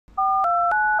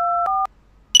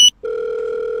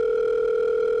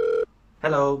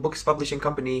Hello, Books Publishing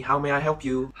Company. How may I help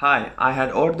you? Hi, I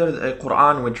had ordered a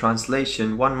Quran with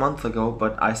translation 1 month ago,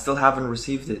 but I still haven't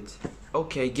received it.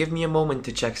 Okay, give me a moment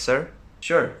to check, sir.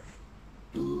 Sure.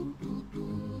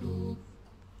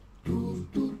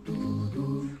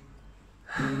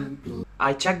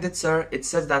 I checked it, sir. It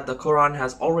says that the Quran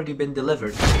has already been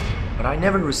delivered. But I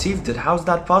never received it. How's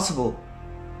that possible?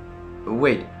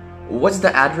 Wait, what's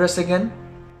the address again?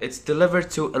 It's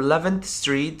delivered to 11th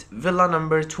Street, Villa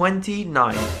number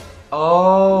 29.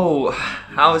 Oh,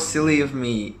 how silly of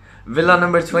me. Villa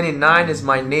number 29 is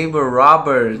my neighbor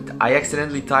Robert. I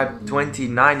accidentally typed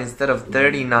 29 instead of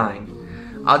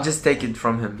 39. I'll just take it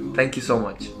from him. Thank you so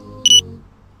much.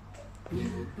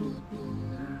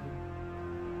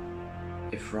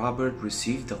 If Robert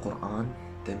received the Quran,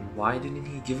 then why didn't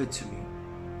he give it to me?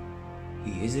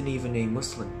 He isn't even a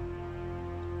Muslim.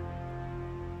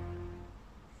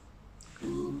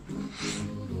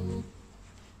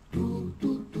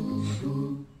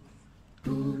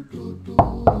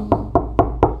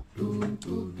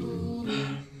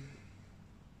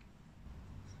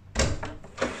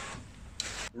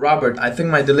 Robert, I think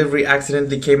my delivery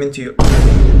accidentally came into your...